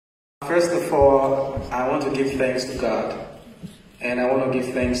First of all, I want to give thanks to God, and I want to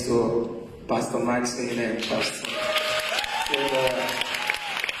give thanks to Pastor Maxine and Pastor Taylor,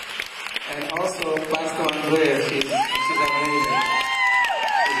 and also Pastor Andrea. She's amazing.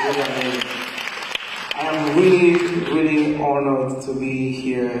 She's really amazing. I'm really honored to be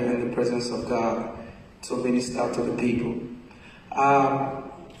here in the presence of God to minister to the people.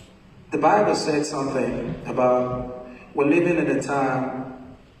 The Bible said something about we're living in a time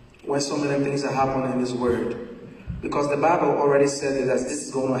when so many things are happening in this world. Because the Bible already said that this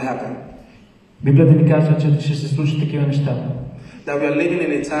is going to happen. Библията ни казва, че ще се случат такива неща. That we are living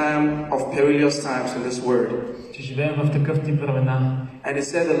in a time of perilous times in this world. Че живеем в такъв тип времена. And it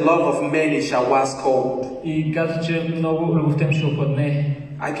said the love of many shall wax cold. И каза, че много любовта им ще опадне.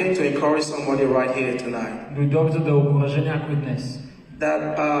 I came to encourage somebody right here tonight. Дойдох за да окуража някой днес.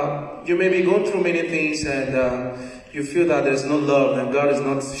 That you may be going through many things and you feel that there's no love and God is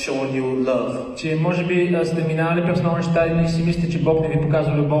not showing you love. Че може би сте минали през много неща и си мислите, че Бог не ви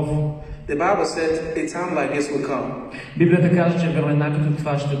показва любов. The Bible said a time like this will come. Библията казва, че времена като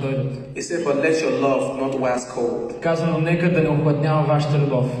това ще дойдат. It said, but let your love not wax cold. Казано, нека да не охладнява вашата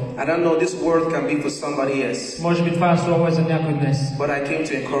любов. I don't know, this word can be for somebody else. Може би това слово е за някой днес. But I came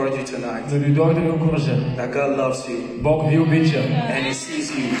to encourage you tonight. Но дойдох да ви окуража. That God loves you. Бог ви обича. And He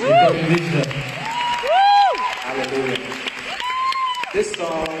sees you. И Той ви вижда. Hallelujah. This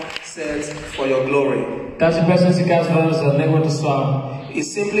song says, for your glory. Тази песен се казва за неговата слава. It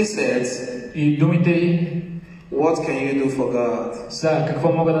simply says, и думите й, what can you do for God? За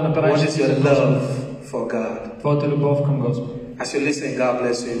какво мога да направиш What is your love for God? Твоята любов към Господ. As you listen, God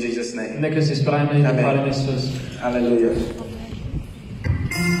bless you in Jesus' name. Нека се изправим и да хвалим Исус. Hallelujah.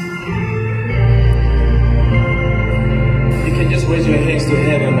 You can just raise your hands to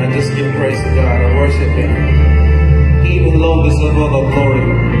heaven and just give praise to God and worship Him. He alone deserves all the glory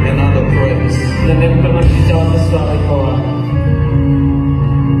and all the praise. За него принадлежи цялата слава и хвала.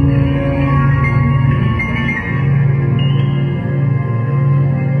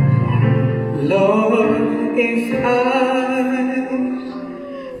 Lord, if I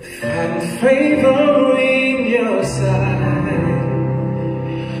find favor in your sight,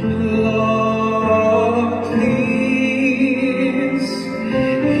 Lord, please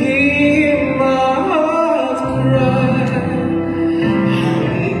hear my heart cry.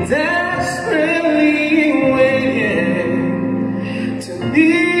 I'm desperately waiting to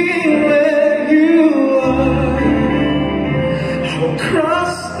be where you are. I'll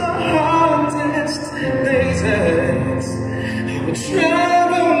cross the hardest deserts. I will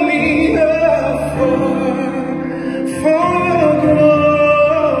travel near far for your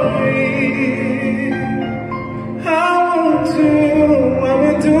glory. I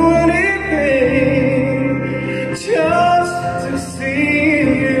will do anything just to see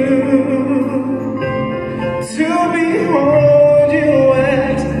you, to behold you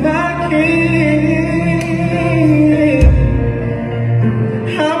as my King.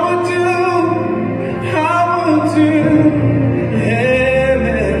 I will do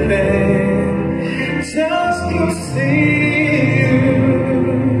anything just to see you,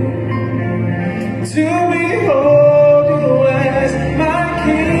 to behold you as my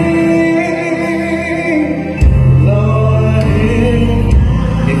King. Lord,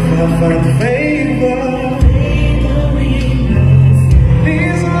 if I find favor,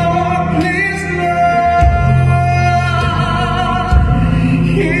 please Lord,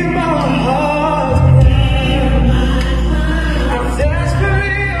 hear my heart cry. I'm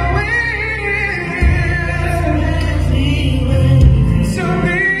desperately waiting to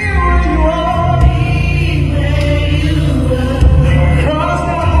be where you are. Cross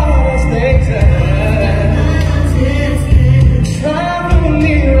the hardest desert, travel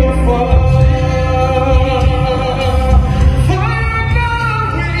near or far.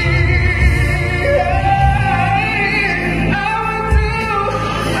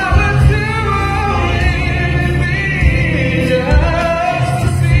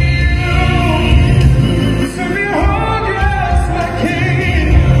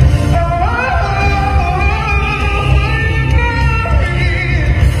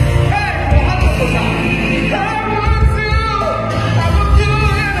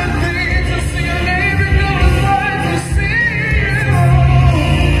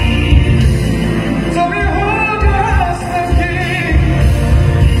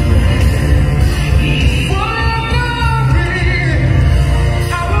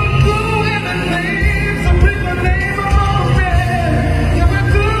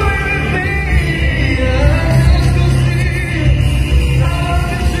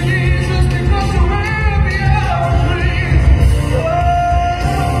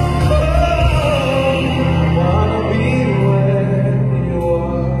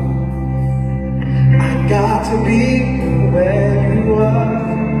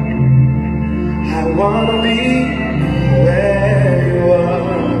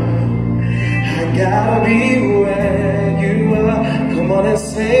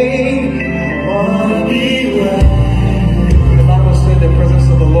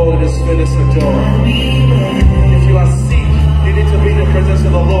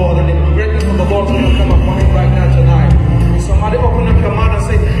 the Lord, and the greatness of the Lord is going to come